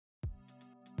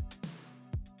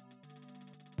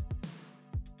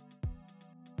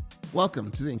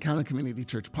Welcome to the Encounter Community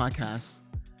Church podcast,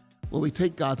 where we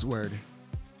take God's word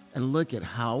and look at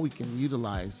how we can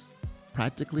utilize,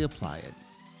 practically apply it,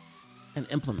 and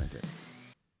implement it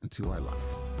into our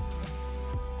lives.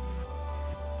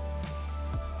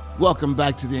 Welcome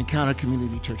back to the Encounter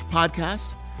Community Church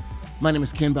podcast. My name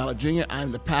is Ken Ballard Jr.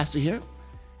 I'm the pastor here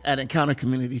at Encounter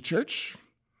Community Church.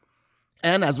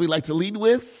 And as we like to lead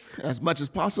with, as much as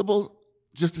possible,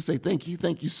 just to say thank you.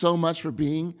 Thank you so much for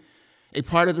being a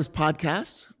part of this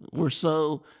podcast. We're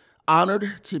so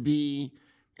honored to be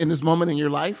in this moment in your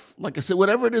life. Like I said,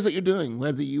 whatever it is that you're doing,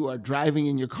 whether you are driving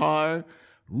in your car,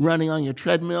 running on your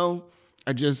treadmill,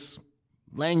 or just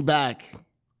laying back,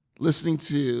 listening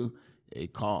to a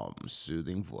calm,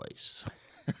 soothing voice.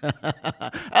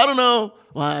 I don't know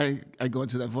why I go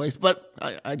into that voice, but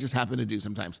I just happen to do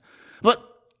sometimes. But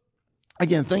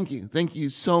again, thank you. Thank you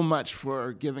so much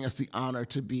for giving us the honor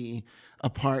to be a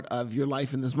part of your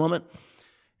life in this moment.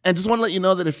 And just want to let you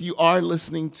know that if you are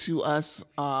listening to us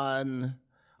on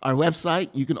our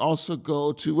website, you can also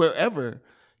go to wherever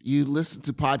you listen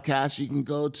to podcasts. You can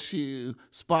go to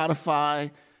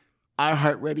Spotify,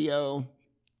 iHeartRadio,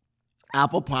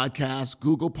 Apple Podcasts,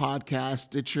 Google Podcasts,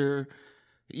 Stitcher.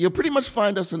 You'll pretty much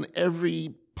find us on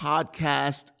every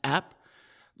podcast app.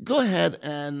 Go ahead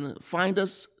and find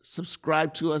us,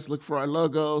 subscribe to us, look for our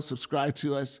logo, subscribe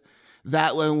to us.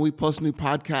 That way, when we post new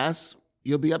podcasts,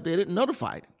 you'll be updated and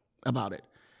notified about it.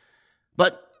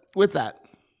 But with that,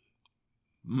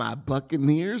 my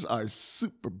Buccaneers are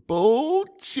Super Bowl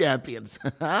champions.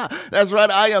 That's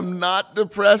right, I am not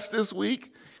depressed this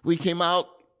week. We came out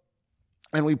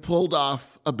and we pulled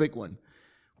off a big one.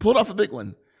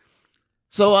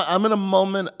 So I'm in a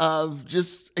moment of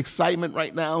just excitement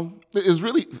right now. It was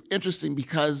really interesting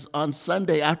because on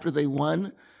Sunday after they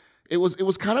won, it was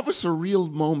kind of a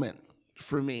surreal moment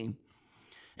for me.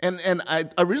 And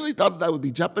I really thought that I would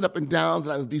be jumping up and down,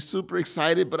 that I would be super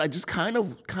excited, but I just kind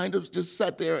of just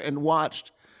sat there and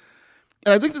watched.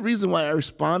 And I think the reason why I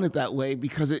responded that way,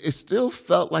 because it still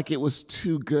felt like it was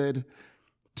too good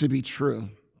to be true.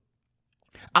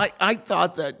 I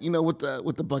thought that,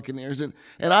 with the Buccaneers, and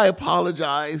I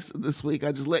apologize this week.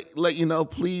 I just let you know,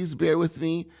 please bear with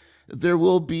me. There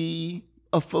will be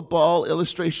a football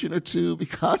illustration or two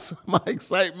because of my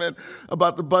excitement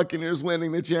about the Buccaneers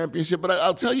winning the championship. But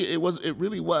I'll tell you, it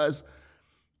really was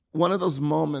one of those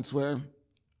moments where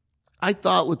I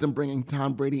thought with them bringing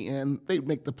Tom Brady in, they'd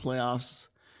make the playoffs,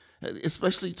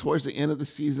 especially towards the end of the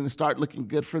season, and start looking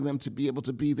good for them to be able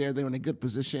to be there. They were in a good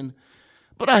position.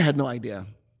 But I had no idea.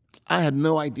 I had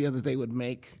no idea that they would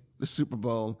make the Super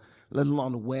Bowl, let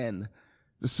alone win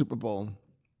the Super Bowl.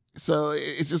 So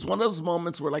it's just one of those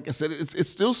moments where, like I said, it's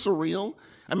still surreal.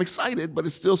 I'm excited, but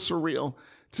it's still surreal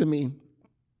to me.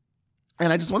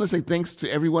 And I just want to say thanks to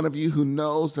every one of you who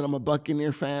knows that I'm a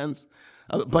Buccaneer fan.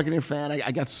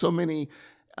 I got so many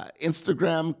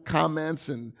Instagram comments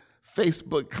and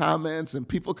Facebook comments and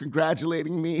people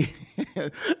congratulating me.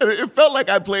 It felt like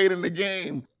I played in the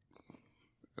game.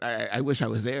 I wish I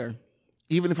was there.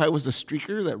 Even if I was the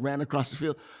streaker that ran across the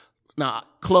field. Now,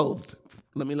 clothed.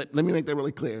 Let me make that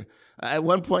really clear. At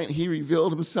one point, he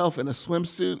revealed himself in a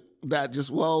swimsuit that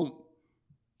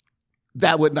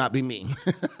that would not be me.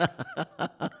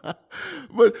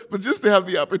 But just to have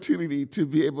the opportunity to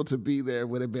be able to be there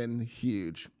would have been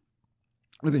huge.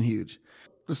 Would have been huge.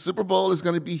 The Super Bowl is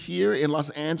going to be here in Los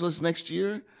Angeles next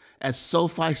year at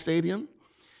SoFi Stadium.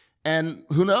 And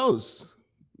who knows?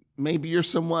 Maybe you're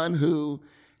someone who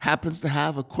happens to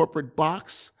have a corporate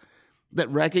box that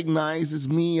recognizes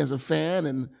me as a fan,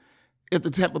 and if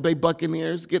the Tampa Bay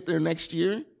Buccaneers get there next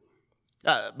year,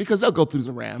 because they'll go through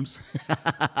the Rams.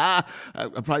 I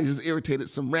probably just irritated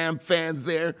some Ram fans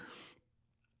there.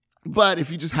 But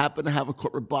if you just happen to have a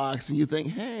corporate box and you think,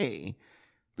 hey,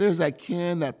 there's that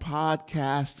Ken, that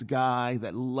podcast guy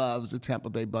that loves the Tampa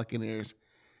Bay Buccaneers,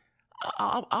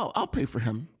 I'll pay for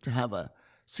him to have a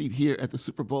seat here at the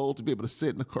Super Bowl, to be able to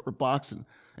sit in a corporate box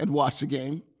and watch the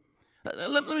game.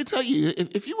 Let me tell you,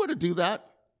 if you were to do that,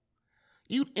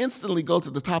 you'd instantly go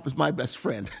to the top as my best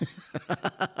friend.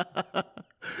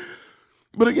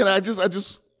 But again, I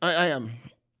am.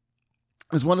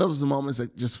 It's one of those moments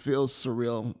that just feels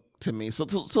surreal to me. So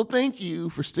thank you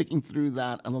for sticking through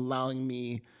that and allowing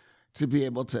me to be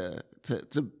able to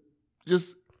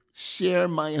just share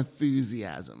my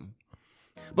enthusiasm.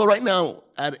 But right now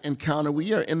at Encounter,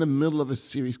 we are in the middle of a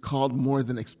series called More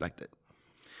Than Expected.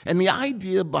 And the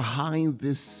idea behind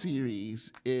this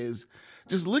series is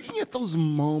just looking at those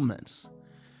moments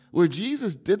where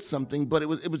Jesus did something, but it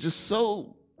was just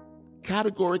so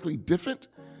categorically different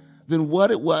than what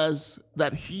it was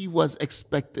that he was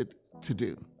expected to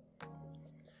do.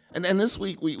 And this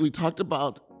week we talked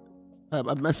about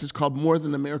a message called More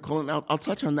Than a Miracle, and I'll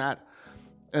touch on that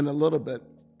in a little bit.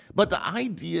 But the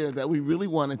idea that we really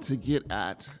wanted to get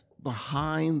at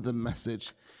behind the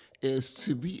message is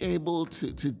to be able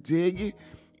to dig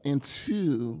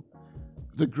into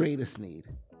the greatest need.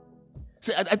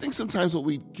 See, I think sometimes what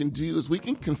we can do is we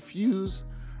can confuse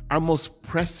our most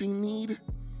pressing need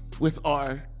with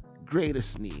our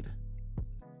greatest need.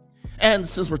 And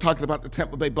since we're talking about the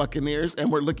Tampa Bay Buccaneers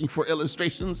and we're looking for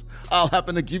illustrations, I'll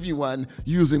happen to give you one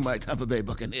using my Tampa Bay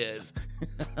Buccaneers.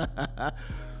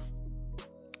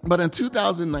 But in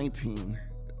 2019,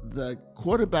 the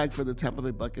quarterback for the Tampa Bay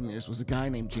Buccaneers was a guy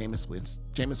named Jameis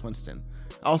Winston.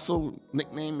 Also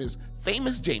nickname is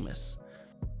Famous Jameis.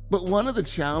 But one of the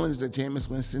challenges that Jameis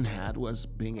Winston had was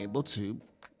being able to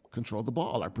control the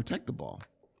ball or protect the ball.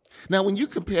 Now, when you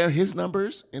compare his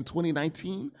numbers in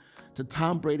 2019 to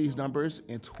Tom Brady's numbers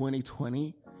in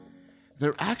 2020,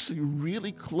 they're actually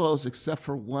really close except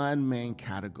for one main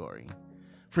category.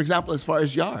 For example, as far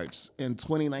as yards, in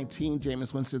 2019,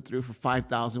 Jameis Winston threw for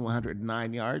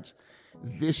 5,109 yards.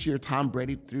 This year, Tom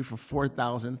Brady threw for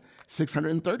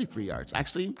 4,633 yards,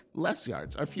 actually less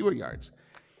yards or fewer yards.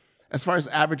 As far as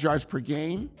average yards per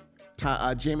game,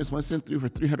 Jameis Winston threw for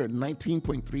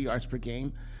 319.3 yards per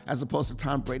game, as opposed to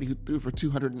Tom Brady, who threw for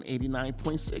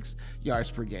 289.6 yards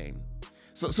per game.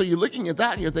 So you're looking at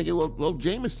that and you're thinking, well,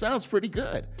 Jameis sounds pretty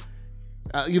good.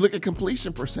 You look at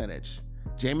completion percentage.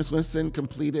 Jameis Winston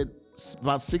completed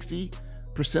about 60%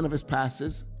 of his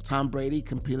passes. Tom Brady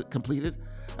completed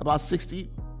about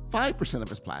 65% of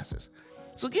his passes.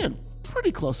 So again,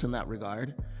 pretty close in that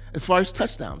regard. As far as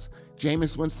touchdowns,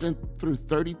 Jameis Winston threw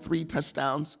 33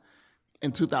 touchdowns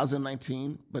in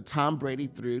 2019, but Tom Brady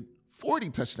threw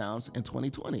 40 touchdowns in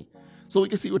 2020. So we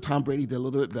can see where Tom Brady did a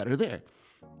little bit better there.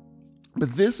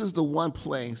 But this is the one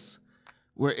place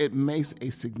where it makes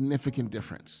a significant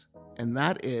difference, and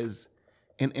that is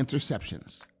in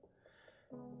interceptions.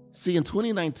 See, in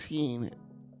 2019,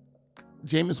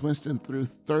 Jameis Winston threw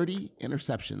 30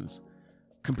 interceptions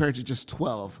compared to just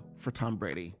 12 for Tom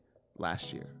Brady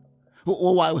last year.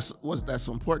 Well, why was that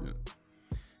so important?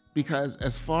 Because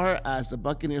as far as the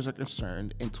Buccaneers are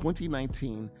concerned, in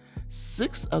 2019,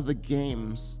 6 of the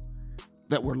games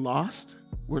that were lost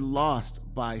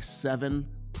by 7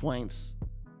 points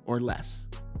or less.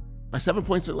 By 7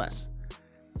 points or less.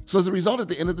 So as a result, at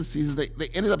the end of the season, they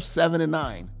ended up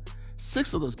 7-9,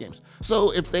 6 of those games.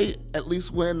 So if they at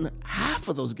least win half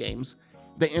of those games,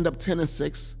 they end up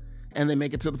 10-6 and they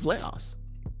make it to the playoffs.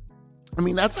 I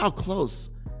mean, that's how close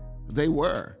they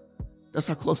were. That's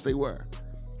how close they were.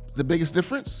 The biggest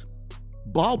difference?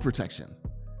 Ball protection.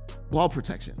 Ball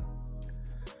protection.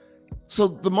 So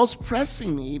the most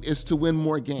pressing need is to win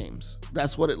more games.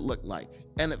 That's what it looked like.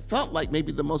 And it felt like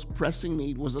maybe the most pressing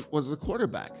need was the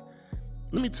quarterback.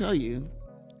 Let me tell you,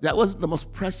 that wasn't the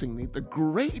most pressing need. The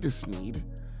greatest need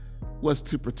was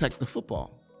to protect the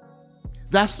football.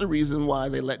 That's the reason why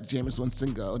they let Jameis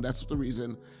Winston go, and that's the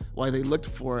reason why they looked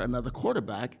for another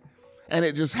quarterback. And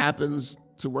it just happens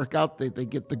to work out that they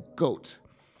get the GOAT.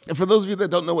 And for those of you that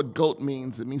don't know what GOAT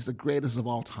means, it means the greatest of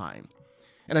all time.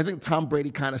 And I think Tom Brady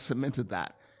kind of cemented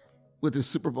that with his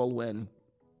Super Bowl win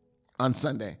on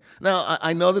Sunday. Now,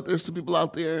 I know that there's some people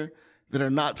out there that are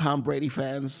not Tom Brady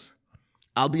fans.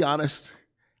 I'll be honest,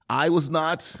 I was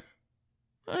not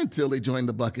until they joined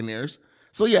the Buccaneers.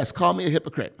 So yes, call me a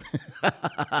hypocrite.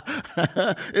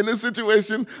 In this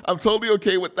situation, I'm totally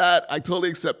okay with that. I totally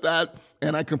accept that,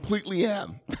 and I completely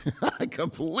am. I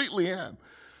completely am.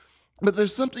 But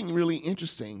there's something really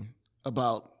interesting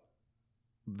about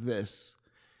this,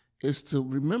 is to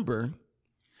remember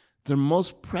the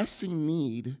most pressing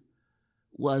need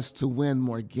was to win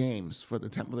more games for the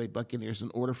Tampa Bay Buccaneers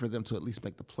in order for them to at least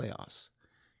make the playoffs.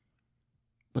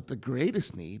 But the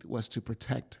greatest need was to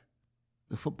protect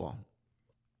the football.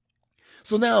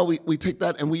 So now we take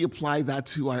that and we apply that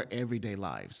to our everyday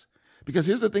lives. Because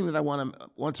here's the thing that I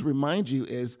want to remind you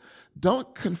is,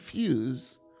 don't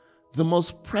confuse the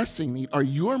most pressing need or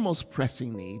your most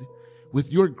pressing need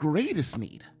with your greatest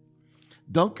need.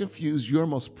 Don't confuse your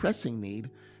most pressing need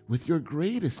with your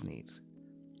greatest needs.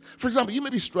 For example, you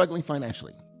may be struggling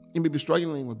financially. You may be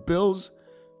struggling with bills,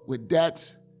 with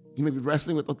debt. You may be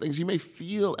wrestling with those things. You may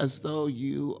feel as though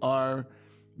you are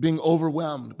being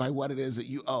overwhelmed by what it is that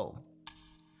you owe.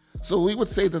 So we would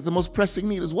say that the most pressing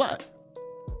need is what?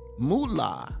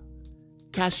 Moolah,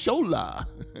 cashola,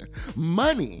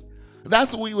 money.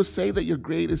 That's what we would say that your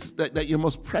greatest, that your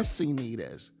most pressing need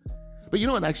is. But you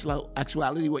know, in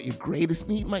actuality, what your greatest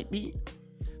need might be?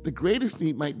 The greatest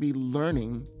need might be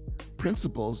learning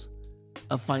principles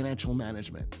of financial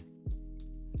management.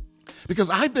 Because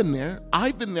I've been there.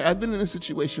 I've been in a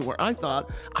situation where I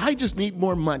thought I just need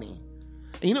more money.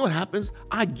 And you know what happens?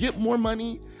 I get more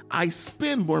money, I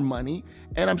spend more money,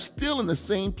 and I'm still in the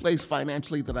same place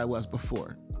financially that I was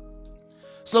before.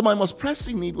 So my most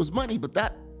pressing need was money, but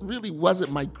that really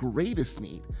wasn't my greatest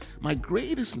need. My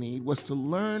greatest need was to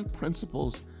learn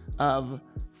principles of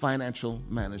financial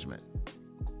management.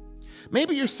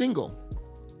 Maybe you're single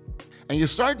and you're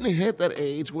starting to hit that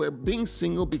age where being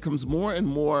single becomes more and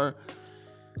more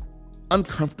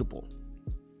uncomfortable.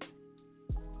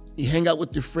 You hang out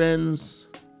with your friends,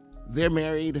 they're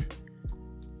married,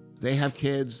 they have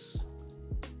kids,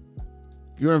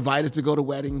 you're invited to go to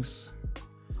weddings.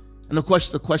 And of course,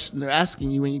 the question they're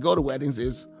asking you when you go to weddings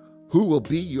is, who will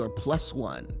be your plus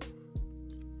one?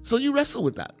 So you wrestle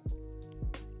with that.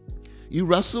 You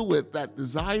wrestle with that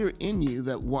desire in you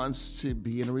that wants to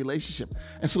be in a relationship.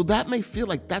 And so that may feel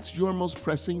like that's your most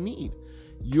pressing need.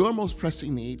 Your most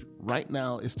pressing need right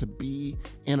now is to be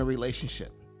in a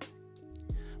relationship.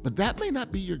 But that may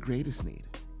not be your greatest need.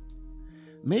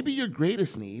 Maybe your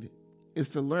greatest need is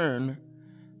to learn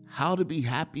how to be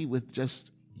happy with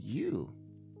just you.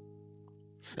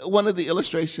 One of the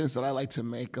illustrations that I like to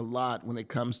make a lot when it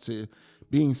comes to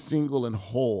being single and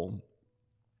whole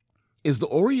is the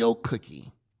Oreo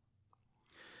cookie.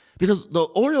 Because the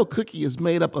Oreo cookie is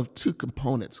made up of two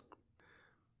components.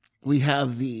 We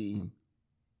have the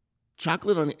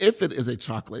chocolate on it, if it is a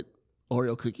chocolate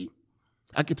Oreo cookie.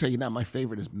 I can tell you now, my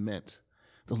favorite is mint.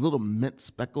 The little mint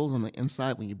speckles on the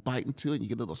inside, when you bite into it, you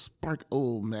get a little spark.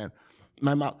 Oh, man.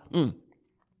 My mouth,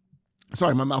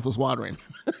 Sorry, my mouth was watering.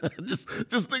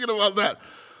 just thinking about that.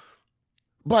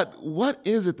 But what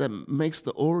is it that makes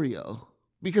the Oreo?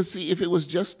 Because see, if it was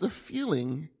just the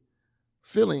filling,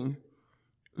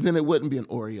 then it wouldn't be an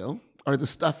Oreo, or the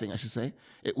stuffing, I should say.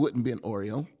 It wouldn't be an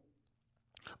Oreo.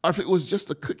 Or if it was just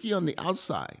a cookie on the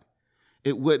outside,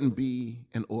 it wouldn't be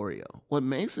an Oreo. What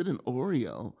makes it an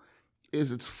Oreo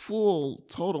is its full,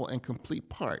 total, and complete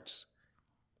parts.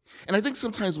 And I think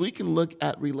sometimes we can look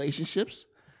at relationships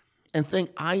and think,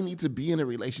 I need to be in a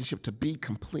relationship to be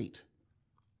complete.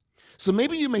 So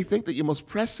maybe you may think that your most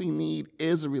pressing need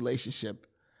is a relationship,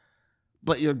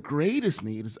 but your greatest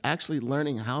need is actually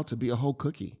learning how to be a whole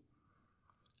cookie,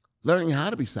 learning how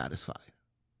to be satisfied,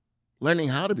 learning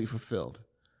how to be fulfilled,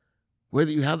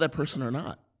 whether you have that person or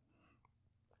not.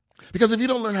 Because if you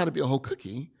don't learn how to be a whole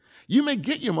cookie, you may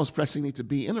get your most pressing need to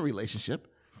be in a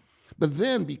relationship, but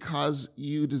then because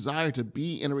you desire to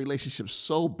be in a relationship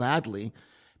so badly,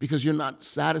 because you're not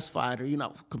satisfied or you're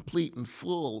not complete and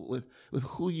full with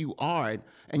who you are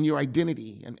and your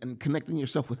identity and connecting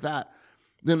yourself with that,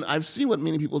 then I've seen what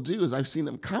many people do is I've seen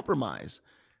them compromise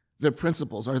their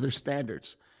principles or their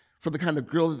standards for the kind of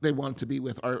girl that they want to be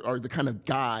with or the kind of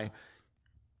guy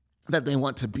that they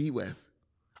want to be with.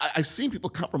 I've seen people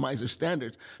compromise their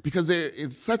standards because there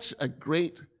is such a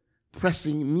great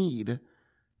pressing need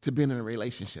to be in a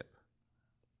relationship.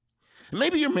 And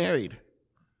maybe you're married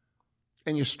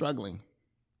and you're struggling.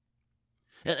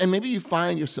 And maybe you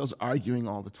find yourselves arguing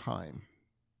all the time.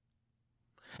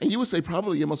 And you would say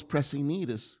probably your most pressing need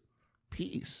is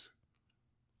peace.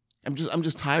 I'm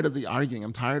just tired of the arguing.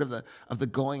 I'm tired of the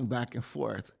going back and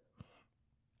forth,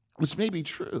 which may be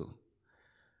true.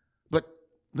 But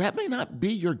that may not be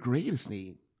your greatest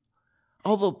need.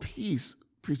 Although peace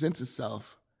presents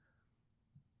itself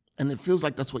and it feels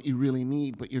like that's what you really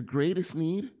need, but your greatest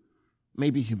need may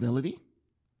be humility.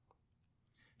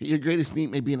 Your greatest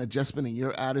need may be an adjustment in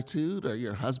your attitude or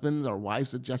your husband's or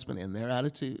wife's adjustment in their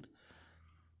attitude.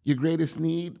 Your greatest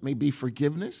need may be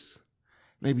forgiveness.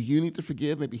 Maybe you need to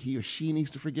forgive. Maybe he or she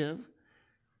needs to forgive.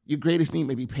 Your greatest need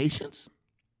may be patience.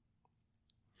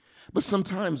 But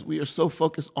sometimes we are so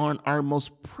focused on our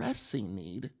most pressing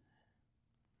need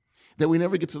that we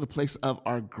never get to the place of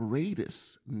our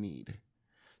greatest need.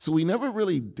 So we never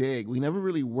really dig. We never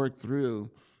really work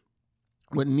through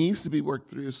what needs to be worked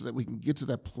through so that we can get to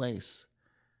that place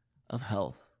of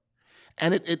health.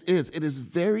 And it is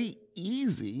very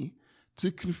easy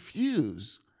to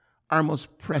confuse our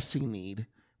most pressing need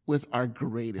with our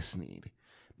greatest need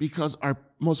because our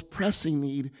most pressing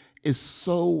need is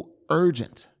so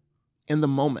urgent in the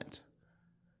moment.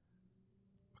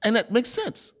 And that makes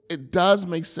sense. It does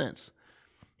make sense.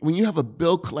 When you have a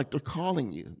bill collector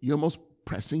calling you, your most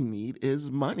pressing need is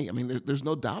money. I mean, there's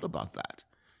no doubt about that.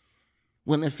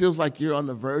 When it feels like you're on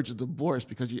the verge of divorce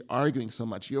because you're arguing so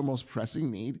much, your most pressing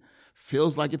need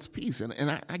feels like it's peace.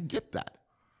 And I get that.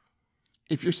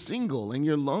 If you're single and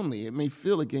you're lonely, it may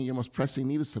feel, again, your most pressing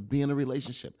need is to be in a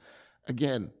relationship.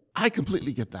 Again, I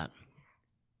completely get that.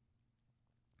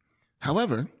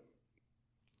 However,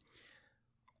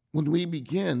 when we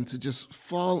begin to just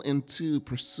fall into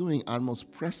pursuing our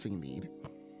most pressing need,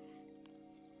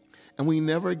 and we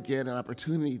never get an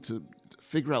opportunity to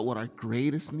figure out what our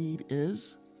greatest need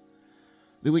is,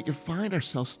 then we can find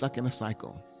ourselves stuck in a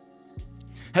cycle.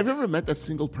 Have you ever met that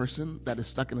single person that is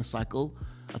stuck in a cycle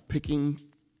of picking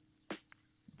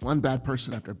one bad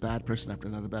person after a bad person after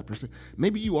another bad person?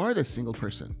 Maybe you are that single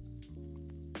person.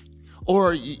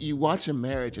 Or you watch a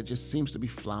marriage, it just seems to be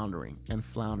floundering.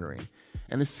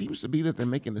 And it seems to be that they're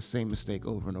making the same mistake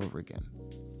over and over again.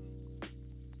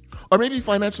 Or maybe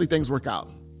financially things work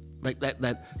out. Like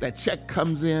that check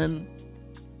comes in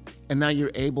and now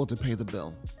you're able to pay the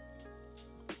bill.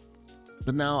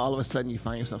 But now all of a sudden you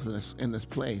find yourself in this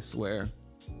place where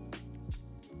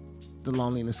the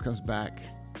loneliness comes back.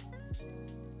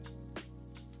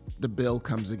 The bill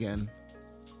comes again.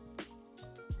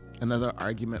 Another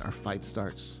argument or fight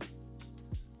starts.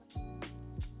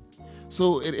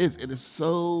 So it is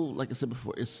so, like I said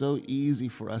before, it's so easy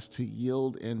for us to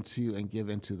yield into and give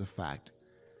into the fact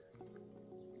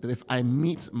that if I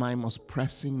meet my most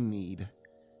pressing need,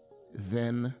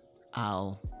 then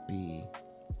I'll be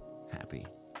happy.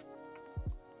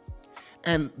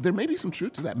 And there may be some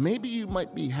truth to that. Maybe you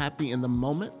might be happy in the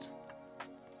moment,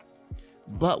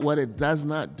 but what it does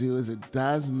not do is it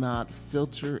does not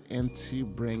filter into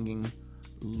bringing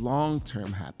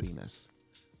long-term happiness,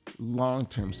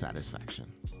 long-term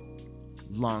satisfaction,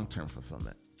 long-term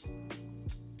fulfillment.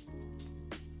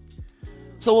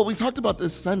 So what we talked about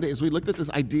this Sunday is we looked at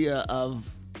this idea of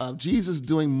Jesus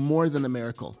doing more than a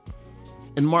miracle.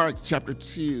 In Mark chapter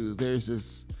 2, there's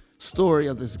this story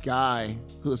of this guy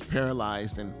who is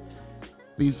paralyzed, and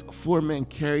these 4 men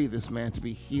carry this man to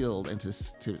be healed and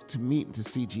to meet and to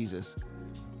see Jesus.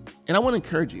 And I want to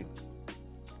encourage you,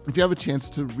 if you have a chance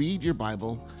to read your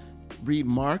Bible, read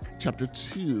Mark chapter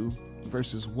 2,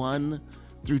 verses 1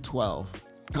 through 12,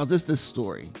 because it's this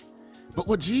story. But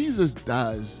what Jesus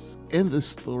does in this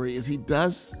story is he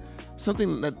does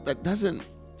something that doesn't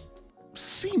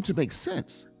seem to make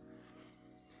sense.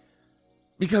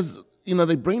 Because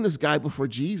they bring this guy before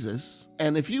Jesus,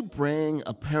 and if you bring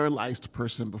a paralyzed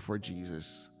person before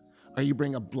Jesus, or you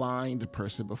bring a blind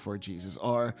person before Jesus,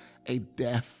 or a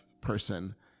deaf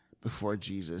person before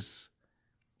Jesus,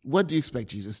 what do you expect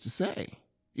Jesus to say?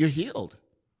 You're healed.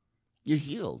 You're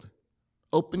healed.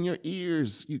 Open your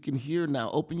ears, you can hear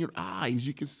now. Open your eyes,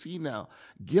 you can see now.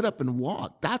 Get up and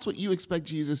walk. That's what you expect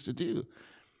Jesus to do.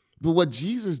 But what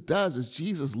Jesus does is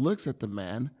Jesus looks at the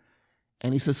man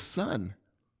and he says, "Son,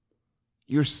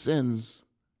 your sins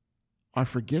are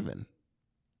forgiven."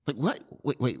 Like, what?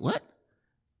 Wait, what?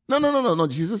 No,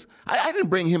 Jesus. I didn't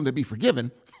bring him to be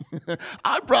forgiven.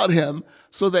 I brought him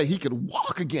so that he could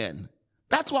walk again.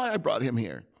 That's why I brought him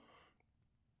here.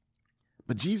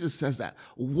 But Jesus says that.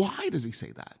 Why does he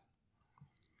say that?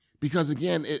 Because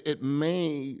again, it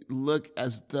may look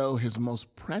as though his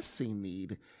most pressing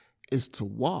need is to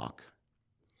walk.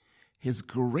 His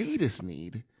greatest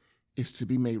need is to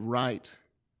be made right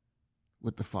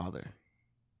with the Father.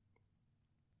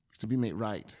 It's to be made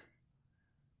right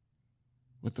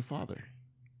with the Father.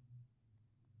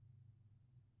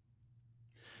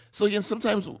 So again,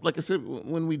 sometimes, like I said,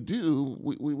 when we do,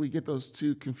 we get those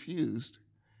two confused.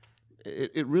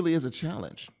 It really is a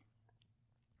challenge.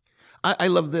 I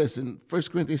love this. In 1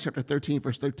 Corinthians chapter 13,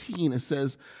 verse 13, it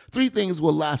says, 3 things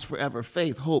will last forever: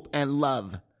 faith, hope, and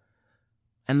love.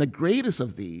 And the greatest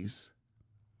of these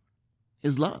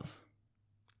is love.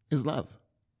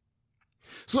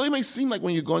 So it may seem like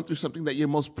when you're going through something that your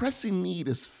most pressing need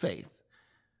is faith.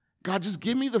 God, just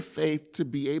give me the faith to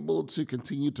be able to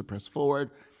continue to press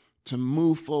forward, to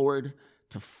move forward,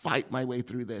 to fight my way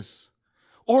through this.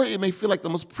 Or it may feel like the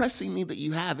most pressing need that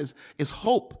you have is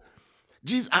hope.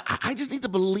 Jesus, I just need to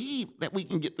believe that we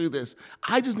can get through this.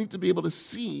 I just need to be able to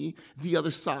see the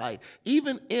other side.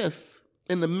 Even if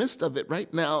in the midst of it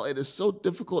right now, it is so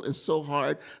difficult and so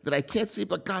hard that I can't see,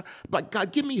 but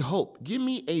God, give me hope. Give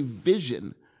me a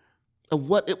vision of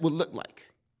what it would look like.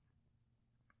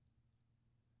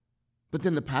 But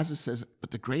then the passage says,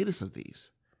 but the greatest of these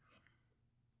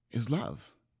is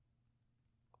love.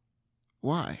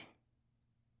 Why?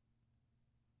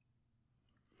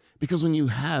 Because when you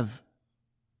have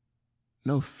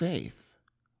no faith,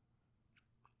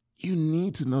 you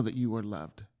need to know that you are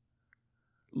loved.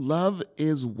 Love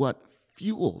is what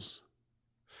fuels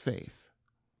faith.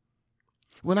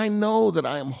 When I know that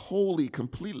I am wholly,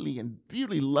 completely, and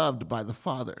dearly loved by the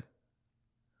Father,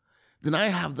 then I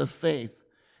have the faith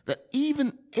that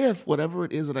even if whatever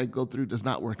it is that I go through does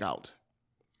not work out,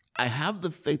 I have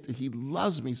the faith that he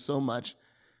loves me so much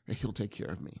that he'll take care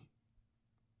of me.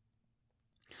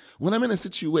 when I'm in a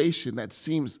situation that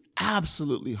seems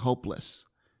absolutely hopeless,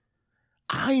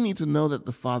 I need to know that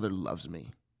the Father loves me.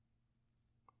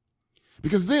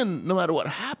 Because then, no matter what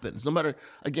happens, no matter,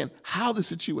 again, how the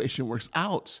situation works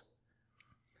out,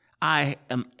 I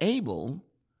am able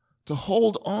to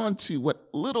hold on to what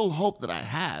little hope that I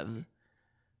have,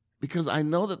 because I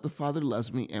know that the Father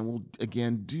loves me and will,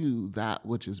 again, do that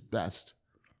which is best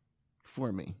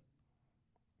for me.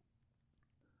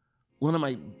 One of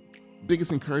my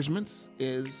biggest encouragements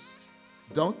is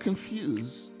don't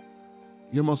confuse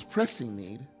your most pressing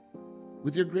need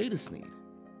with your greatest need.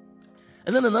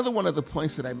 And then another one of the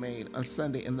points that I made on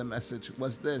Sunday in the message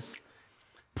was this: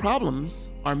 problems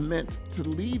are meant to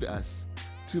lead us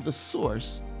to the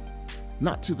source,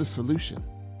 not to the solution.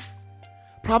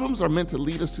 Problems are meant to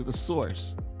lead us to the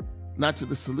source, not to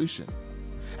the solution.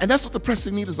 And that's what the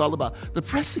pressing need is all about. The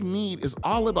pressing need is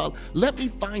all about, let me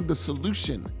find the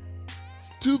solution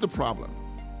to the problem,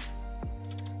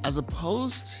 as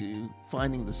opposed to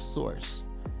finding the source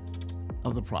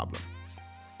of the problem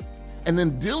and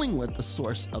then dealing with the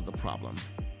source of the problem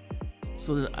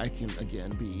so that I can,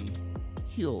 again, be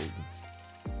healed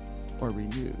or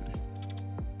renewed.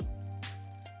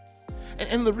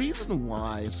 And the reason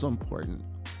why it's so important,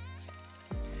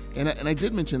 and I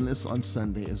did mention this on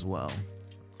Sunday as well,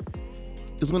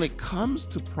 is when it comes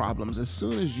to problems, as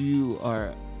soon as you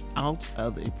are out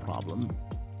of a problem,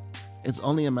 it's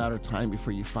only a matter of time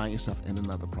before you find yourself in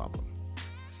another problem.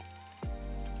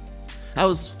 I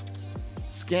was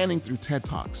scanning through TED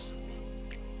Talks,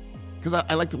 because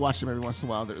I like to watch them every once in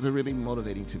a while. They're really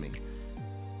motivating to me.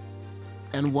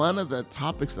 And one of the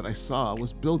topics that I saw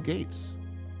was Bill Gates.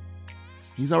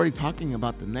 He's already talking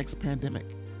about the next pandemic.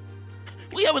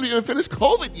 We haven't even finished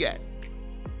COVID yet.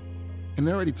 And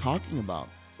they're already talking about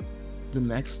the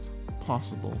next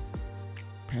possible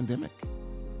pandemic.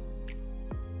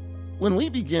 When we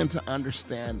begin to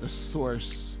understand the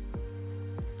source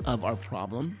of our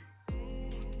problem,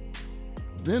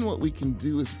 then what we can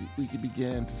do is we can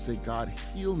begin to say, God,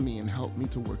 heal me and help me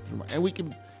to work through and we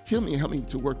can heal me and help me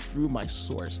to work through my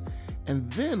source. And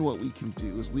then what we can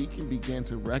do is we can begin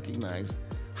to recognize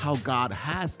how God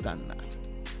has done that.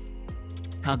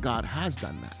 How God has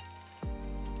done that.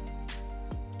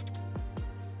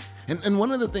 And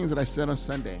one of the things that I said on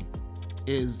Sunday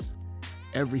is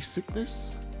every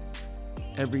sickness,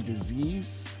 every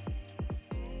disease,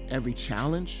 every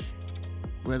challenge,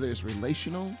 whether it's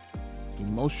relational,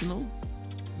 emotional,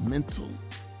 mental,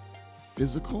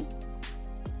 physical,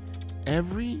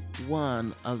 every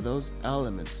one of those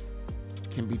elements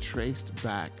can be traced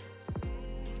back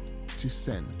to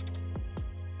sin.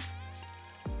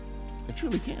 It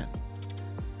truly can.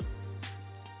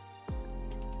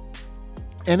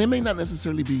 And it may not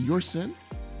necessarily be your sin.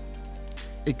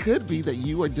 It could be that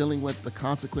you are dealing with the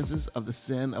consequences of the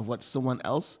sin of what someone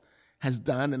else has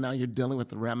done, and now you're dealing with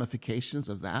the ramifications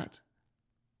of that.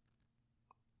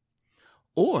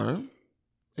 Or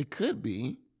it could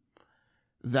be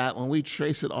that when we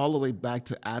trace it all the way back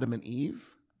to Adam and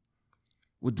Eve,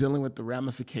 we're dealing with the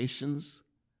ramifications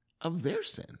of their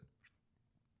sin.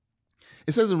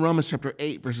 It says in Romans chapter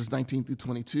 8, verses 19 through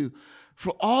 22,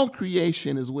 for all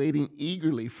creation is waiting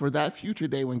eagerly for that future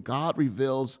day when God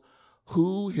reveals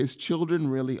who his children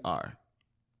really are.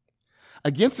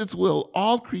 Against its will,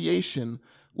 all creation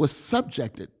was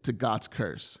subjected to God's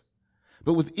curse.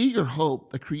 But with eager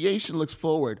hope, the creation looks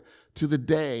forward to the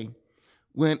day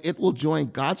when it will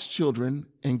join God's children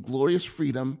in glorious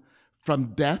freedom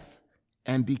from death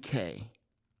and decay.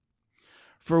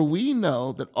 For we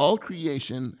know that all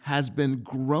creation has been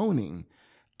groaning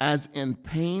as in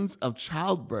pains of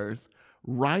childbirth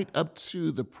right up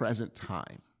to the present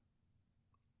time.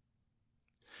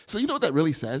 So you know what that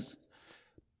really says?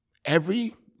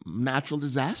 Every natural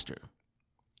disaster,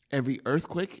 every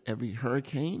earthquake, every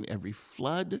hurricane, every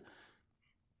flood,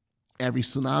 every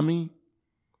tsunami,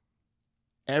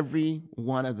 every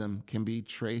one of them can be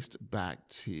traced back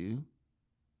to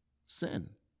sin.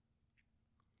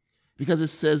 Because it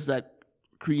says that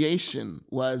creation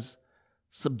was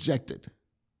subjected.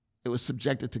 It was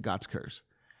subjected to God's curse.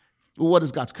 Well, what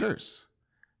is God's curse?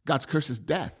 God's curse is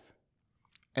death.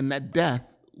 And that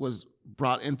death was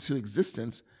brought into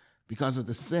existence because of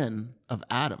the sin of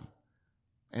Adam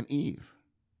and Eve.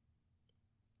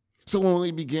 So when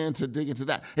we began to dig into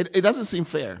that, it doesn't seem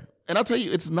fair. And I'll tell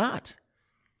you, it's not.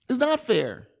 It's not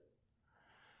fair.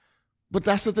 But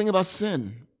that's the thing about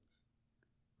sin.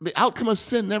 The outcome of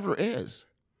sin never is.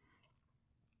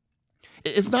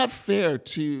 It's not fair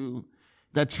to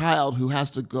that child who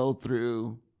has to go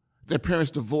through their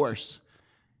parents' divorce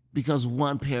because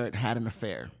one parent had an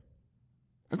affair.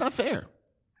 It's not fair.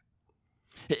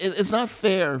 It's not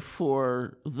fair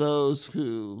for those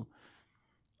who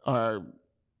are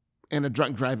in a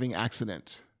drunk driving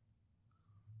accident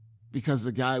because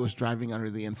the guy was driving under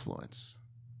the influence.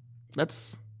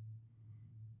 That's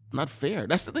not fair.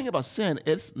 That's the thing about sin.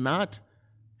 It's not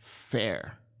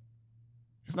fair.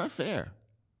 It's not fair.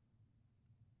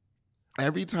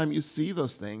 Every time you see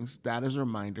those things, that is a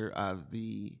reminder of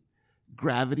the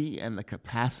gravity and the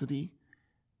capacity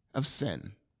of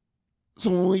sin. So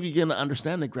when we begin to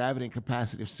understand the gravity and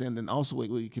capacity of sin, then also what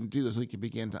we can do is we can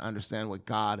begin to understand what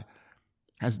God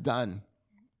has done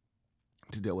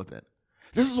to deal with it.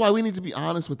 This is why we need to be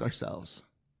honest with ourselves.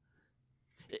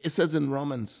 It says in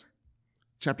Romans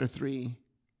chapter 3,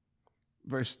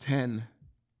 verse 10,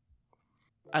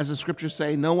 as the scriptures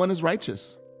say, no one is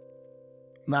righteous,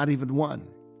 not even one.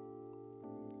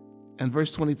 And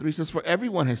verse 23 says, for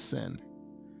everyone has sinned.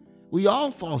 We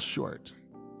all fall short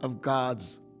of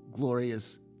God's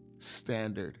glorious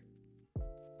standard.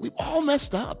 We've all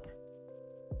messed up.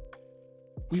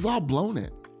 We've all blown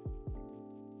it.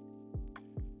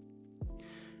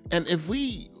 And if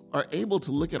we are able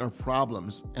to look at our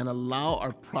problems and allow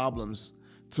our problems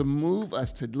to move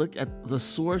us to look at the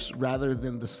source rather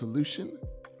than the solution,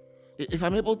 if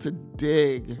I'm able to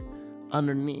dig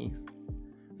underneath,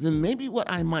 then maybe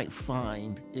what I might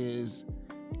find is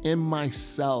in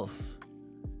myself,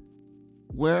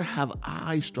 where have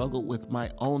I struggled with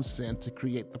my own sin to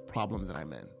create the problem that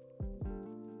I'm in?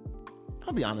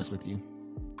 I'll be honest with you.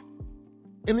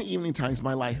 In the evening times,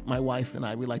 my wife and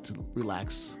I, we like to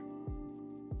relax.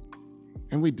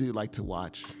 And we do like to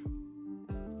watch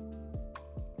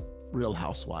Real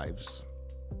Housewives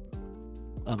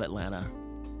of Atlanta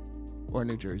or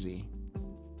New Jersey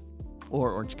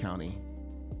or Orange County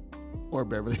or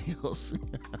Beverly Hills.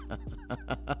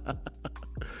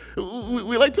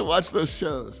 We like to watch those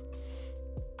shows.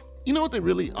 You know what they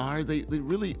really are? They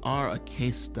really are a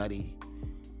case study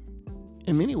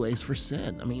in many ways for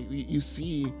sin. I mean, you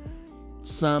see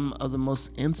some of the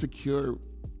most insecure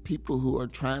people who are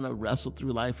trying to wrestle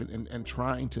through life and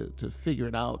trying to figure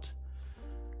it out.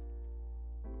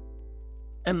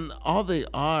 And all they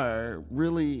are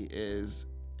really is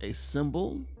a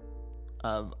symbol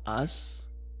of us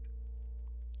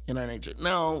in our nature.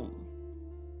 Now,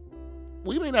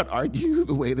 we may not argue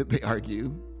the way that they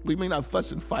argue. We may not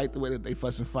fuss and fight the way that they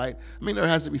fuss and fight. I mean, there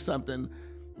has to be something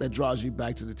that draws you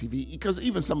back to the TV, because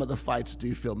even some of the fights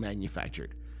do feel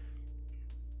manufactured.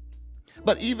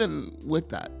 But even with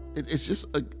that, it's just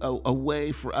a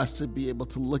way for us to be able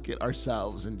to look at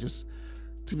ourselves and just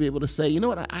to be able to say, you know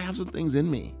what, I have some things in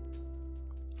me.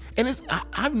 And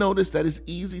I've noticed that it's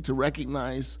easy to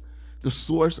recognize the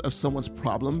source of someone's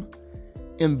problem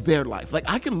in their life. Like,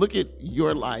 I can look at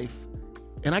your life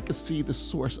and I can see the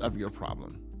source of your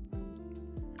problem.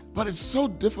 But it's so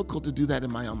difficult to do that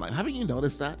in my own life. Haven't you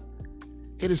noticed that?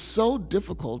 It is so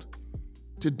difficult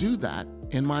to do that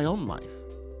in my own life.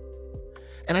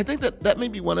 And I think that may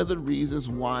be one of the reasons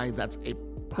why that's a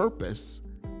purpose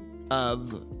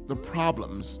of the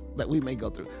problems that we may go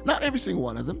through. Not every single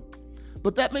one of them,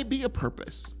 but that may be a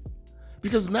purpose.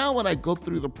 Because now when I go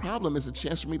through the problem, it's a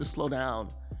chance for me to slow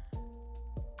down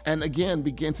and again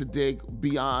begin to dig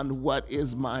beyond what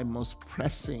is my most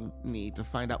pressing need, to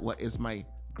find out what is my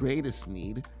greatest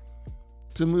need,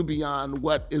 to move beyond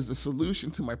what is the solution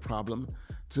to my problem,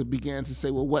 to begin to say,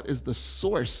 well, what is the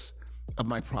source of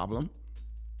my problem?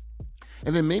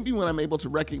 And then maybe when I'm able to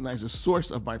recognize the source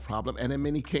of my problem, and in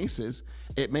many cases,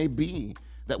 it may be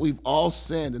that we've all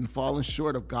sinned and fallen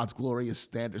short of God's glorious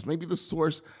standards. Maybe the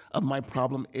source of my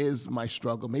problem is my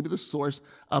struggle. Maybe the source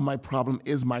of my problem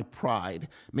is my pride.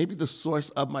 Maybe the source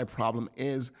of my problem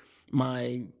is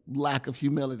my lack of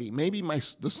humility. Maybe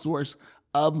the source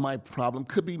of my problem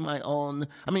could be my own,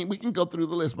 we can go through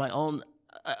the list, my own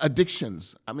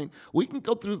addictions. We can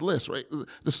go through the list, right?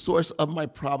 The source of my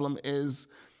problem is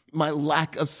my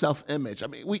lack of self-image.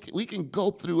 We can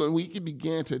go through and we can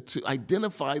begin to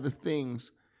identify the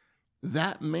things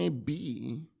that may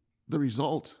be the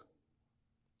result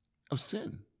of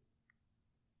sin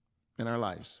in our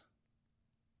lives.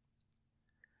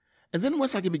 And then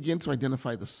once I can begin to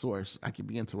identify the source, I can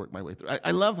begin to work my way through.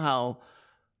 I love how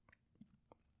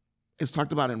it's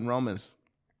talked about in Romans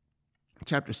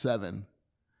chapter 7,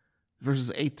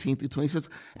 verses 18 through 20. It says,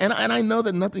 and I know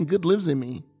that nothing good lives in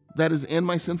me, that is in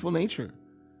my sinful nature.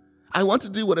 I want to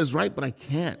do what is right, but I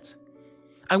can't.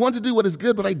 I want to do what is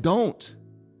good, but I don't.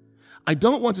 I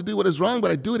don't want to do what is wrong, but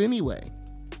I do it anyway.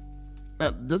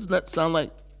 Now, doesn't that sound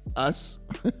like us?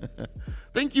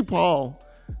 Thank you, Paul,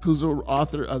 who's the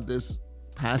author of this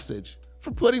passage,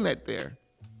 for putting that there.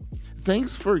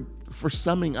 Thanks for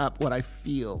summing up what I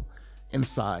feel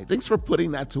inside. Thanks for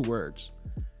putting that to words,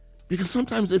 because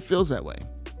sometimes it feels that way.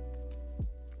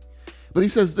 But he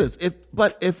says this,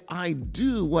 if I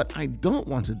do what I don't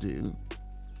want to do,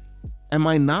 am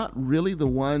I not really the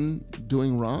one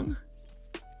doing wrong?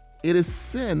 It is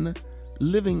sin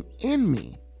living in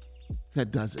me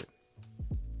that does it.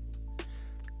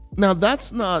 Now,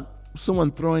 that's not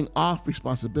someone throwing off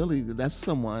responsibility. That's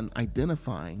someone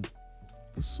identifying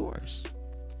the source.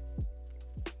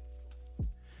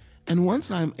 And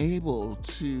once I'm able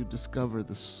to discover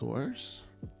the source,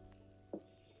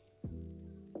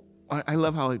 I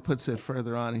love how he puts it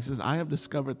further on. He says, I have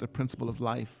discovered the principle of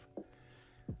life,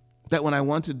 that when I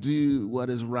want to do what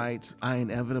is right, I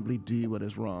inevitably do what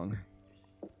is wrong.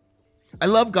 I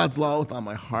love God's law with all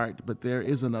my heart, but there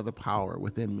is another power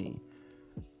within me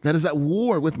that is at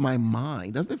war with my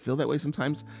mind. Doesn't it feel that way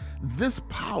sometimes? This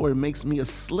power makes me a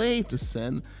slave to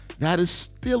sin that is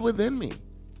still within me.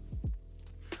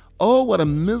 Oh, what a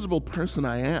miserable person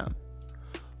I am.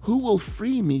 Who will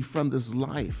free me from this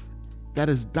life that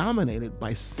is dominated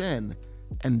by sin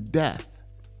and death?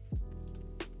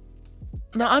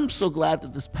 Now, I'm so glad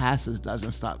that this passage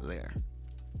doesn't stop there,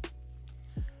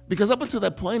 because up until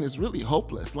that point, it's really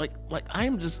hopeless. Like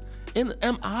am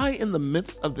I in the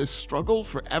midst of this struggle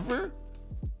forever?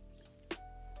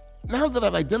 Now that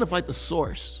I've identified the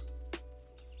source,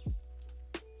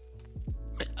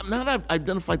 now that I've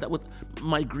identified that with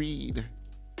my greed,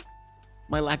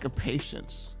 my lack of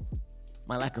patience,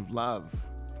 my lack of love,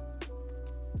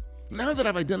 now that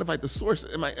I've identified the source,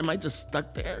 am I just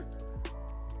stuck there?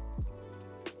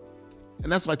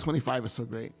 And that's why 25 is so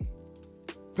great.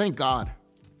 Thank God.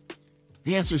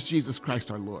 The answer is Jesus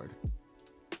Christ our Lord.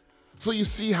 So you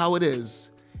see how it is.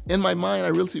 In my mind, I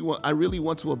really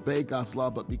want to obey God's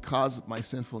law, but because of my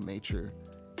sinful nature,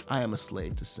 I am a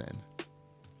slave to sin.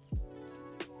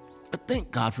 But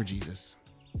thank God for Jesus.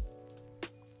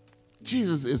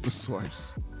 Jesus is the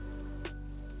source.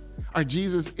 Our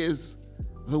Jesus is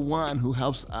the one who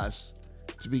helps us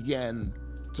to begin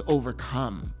to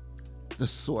overcome the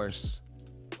source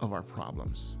of our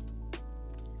problems.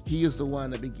 He is the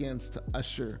one that begins to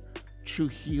usher true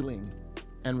healing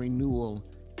and renewal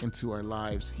into our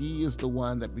lives. He is the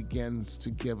one that begins to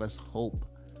give us hope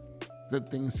that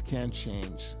things can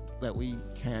change, that we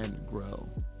can grow.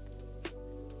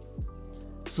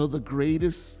 So the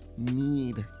greatest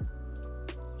need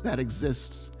that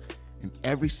exists in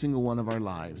every single one of our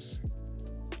lives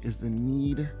is the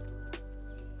need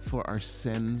for our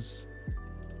sins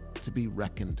to be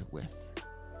reckoned with.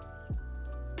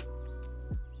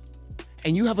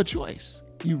 And you have a choice.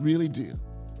 You really do.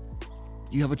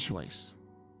 You have a choice.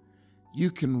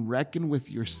 You can reckon with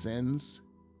your sins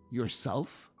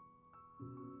yourself.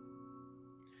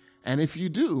 And if you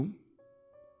do,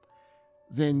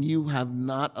 then you have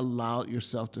not allowed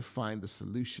yourself to find the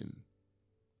solution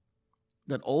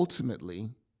that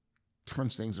ultimately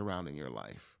turns things around in your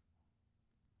life,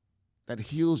 that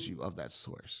heals you of that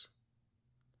source.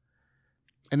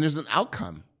 And there's an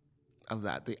outcome of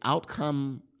that. The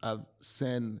outcome of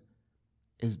sin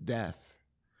is death.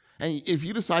 And if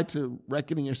you decide to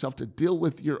reckon in yourself to deal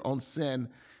with your own sin,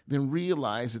 then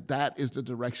realize that that is the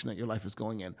direction that your life is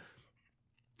going in.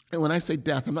 And when I say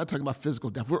death, I'm not talking about physical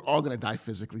death. We're all going to die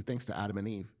physically, thanks to Adam and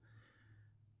Eve.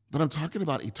 But I'm talking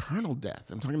about eternal death.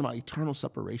 I'm talking about eternal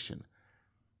separation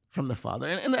from the Father.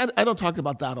 And I don't talk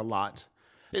about that a lot.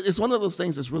 It's one of those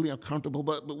things that's really uncomfortable,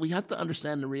 but we have to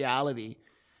understand the reality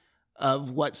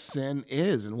of what sin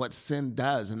is and what sin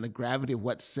does and the gravity of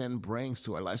what sin brings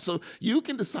to our life. So you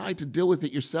can decide to deal with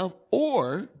it yourself,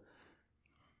 or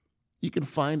you can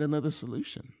find another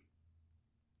solution.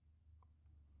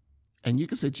 And you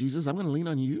can say, Jesus, I'm going to lean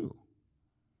on you.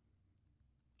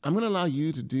 I'm going to allow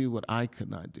you to do what I could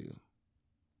not do.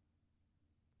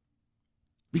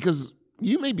 Because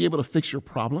you may be able to fix your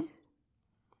problem.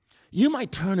 You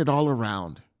might turn it all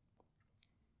around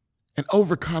and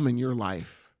overcome in your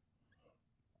life.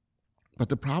 But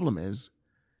the problem is,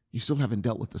 you still haven't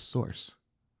dealt with the source.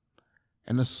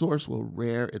 And the source will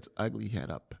rear its ugly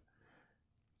head up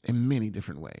in many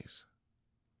different ways.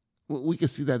 We can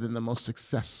see that in the most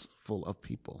successful of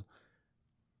people.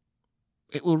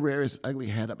 It will rear its ugly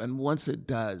head up. And once it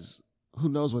does, who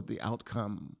knows what the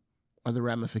outcome or the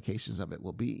ramifications of it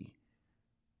will be.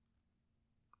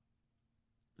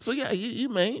 So yeah, you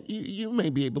may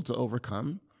be able to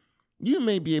overcome. You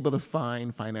may be able to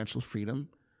find financial freedom.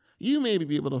 You may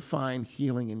be able to find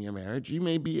healing in your marriage. You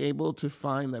may be able to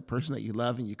find that person that you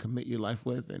love and you commit your life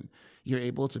with, and you're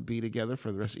able to be together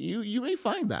for the rest of you. You may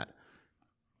find that.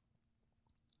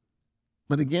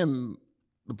 But again,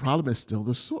 the problem is still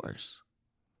the source.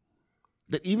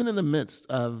 that even in the midst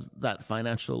of that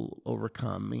financial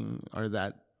overcoming or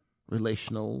that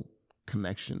relational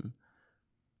connection,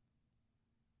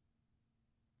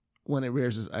 when it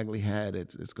rears its ugly head,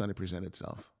 it's going to present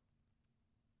itself.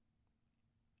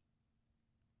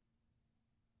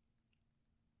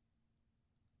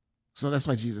 So that's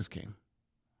why Jesus came.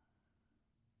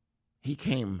 He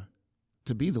came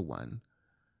to be the one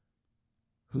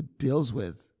who deals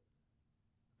with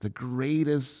the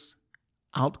greatest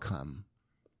outcome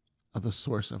of the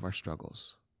source of our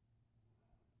struggles.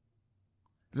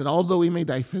 That although we may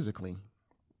die physically,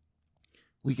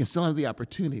 we can still have the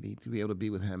opportunity to be able to be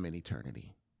with him in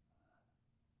eternity.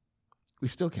 We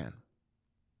still can.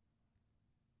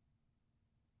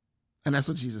 And that's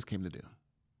what Jesus came to do.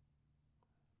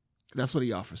 That's what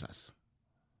he offers us.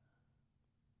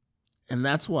 And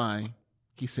that's why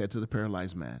he said to the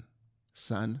paralyzed man,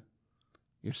 "Son,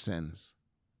 your sins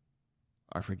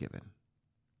are forgiven."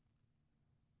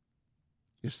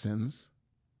 Your sins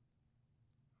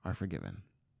are forgiven.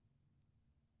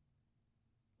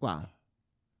 Wow.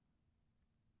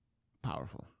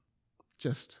 Powerful.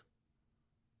 Just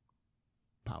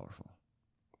powerful.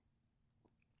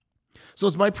 So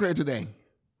it's my prayer today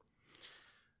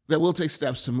that we'll take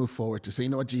steps to move forward, to say, you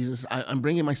know what, Jesus, I'm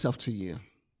bringing myself to you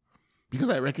because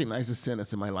I recognize the sin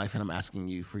that's in my life, and I'm asking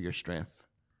you for your strength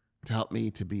to help me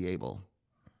to be able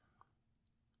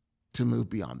to move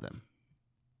beyond them.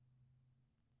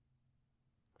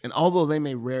 And although they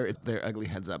may rear their ugly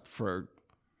heads up for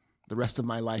the rest of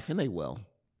my life, and they will,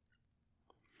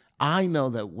 I know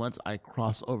that once I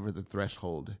cross over the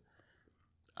threshold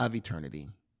of eternity,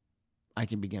 I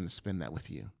can begin to spend that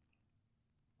with you.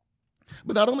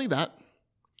 But not only that,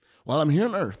 while I'm here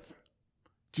on earth,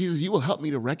 Jesus, you will help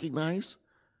me to recognize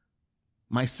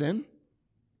my sin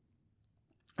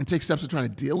and take steps to try to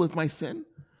deal with my sin,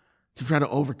 to try to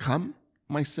overcome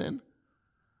my sin,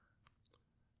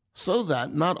 so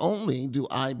that not only do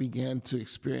I begin to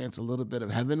experience a little bit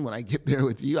of heaven when I get there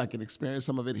with you, I can experience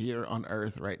some of it here on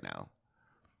earth right now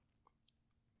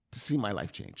to see my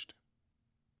life changed.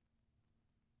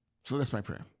 So that's my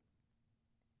prayer.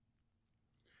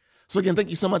 So again, thank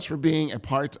you so much for being a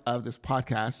part of this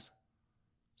podcast.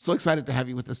 So excited to have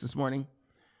you with us this morning.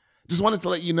 Just wanted to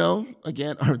let you know,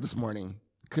 again, or this morning,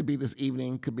 could be this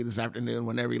evening, could be this afternoon,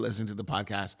 whenever you listen to the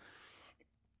podcast.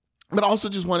 But also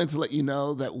just wanted to let you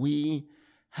know that we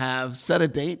have set a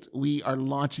date. We are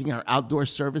launching our outdoor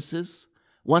services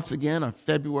once again on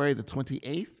February the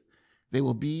 28th. They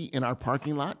will be in our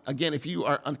parking lot. Again, if you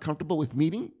are uncomfortable with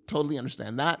meeting, totally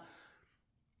understand that.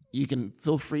 You can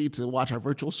feel free to watch our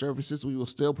virtual services. We will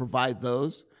still provide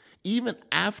those. Even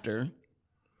after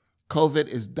COVID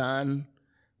is done,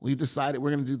 we've decided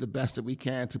we're going to do the best that we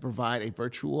can to provide a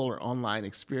virtual or online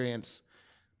experience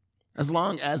as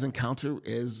long as Encounter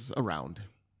is around,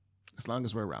 as long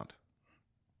as we're around.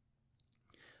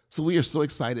 So we are so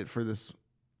excited for this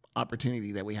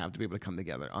opportunity that we have to be able to come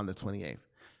together on the 28th.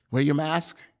 Wear your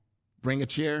mask, bring a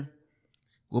chair.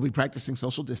 We'll be practicing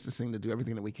social distancing to do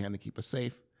everything that we can to keep us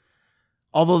safe.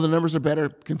 Although the numbers are better,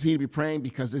 continue to be praying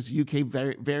because this UK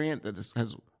variant that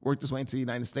has worked its way into the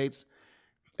United States,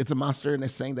 it's a monster, and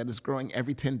it's saying that it's growing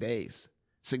every 10 days,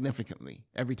 significantly,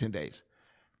 every 10 days.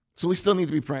 So we still need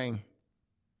to be praying.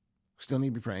 We still need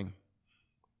to be praying.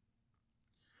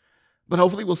 But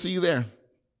hopefully we'll see you there,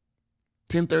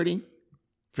 10:30,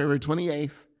 February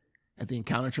 28th, at the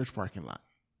Encounter Church parking lot.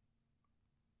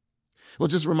 Well,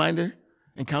 just a reminder,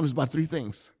 Encounter is about three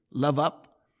things. Love up.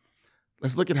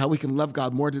 Let's look at how we can love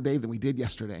God more today than we did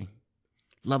yesterday.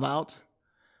 Love out.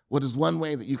 What is one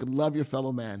way that you can love your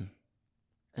fellow man?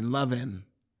 And love in.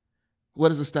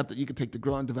 What is a step that you can take to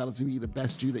grow and develop to be the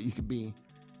best you that you could be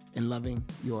in loving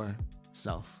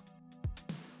yourself?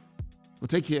 Well,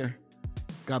 take care.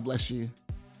 God bless you.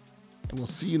 And we'll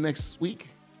see you next week.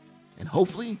 And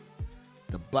hopefully,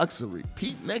 the Bucks will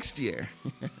repeat next year.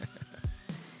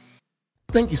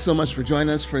 Thank you so much for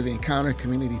joining us for the Encounter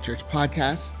Community Church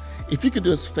podcast. If you could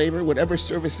do us a favor, whatever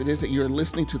service it is that you're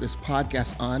listening to this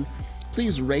podcast on,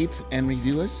 please rate and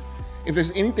review us. If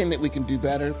there's anything that we can do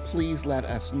better, please let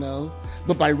us know.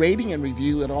 But by rating and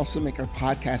review, it'll also make our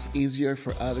podcast easier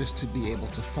for others to be able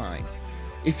to find.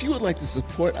 If you would like to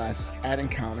support us at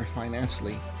Encounter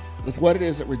financially with what it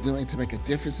is that we're doing to make a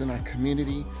difference in our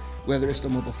community, whether it's the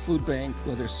mobile food bank,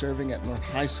 whether it's serving at North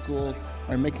High School,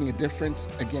 or making a difference,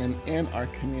 again, in our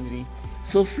community,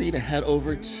 feel free to head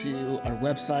over to our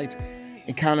website,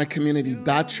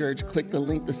 encountercommunity.church. Click the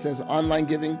link that says online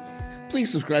giving.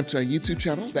 Please subscribe to our YouTube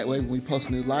channel. That way, when we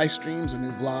post new live streams or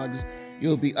new vlogs,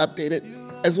 you'll be updated.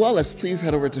 As well as please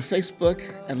head over to Facebook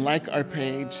and like our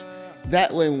page.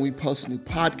 That way, when we post new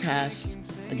podcasts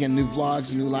Again, new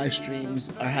vlogs, new live streams,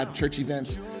 or have church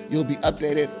events. You'll be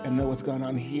updated and know what's going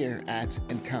on here at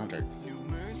Encounter.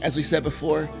 As we said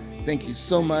before, thank you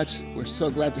so much. We're so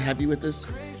glad to have you with us,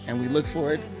 and we look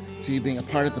forward to you being a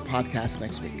part of the podcast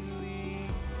next week.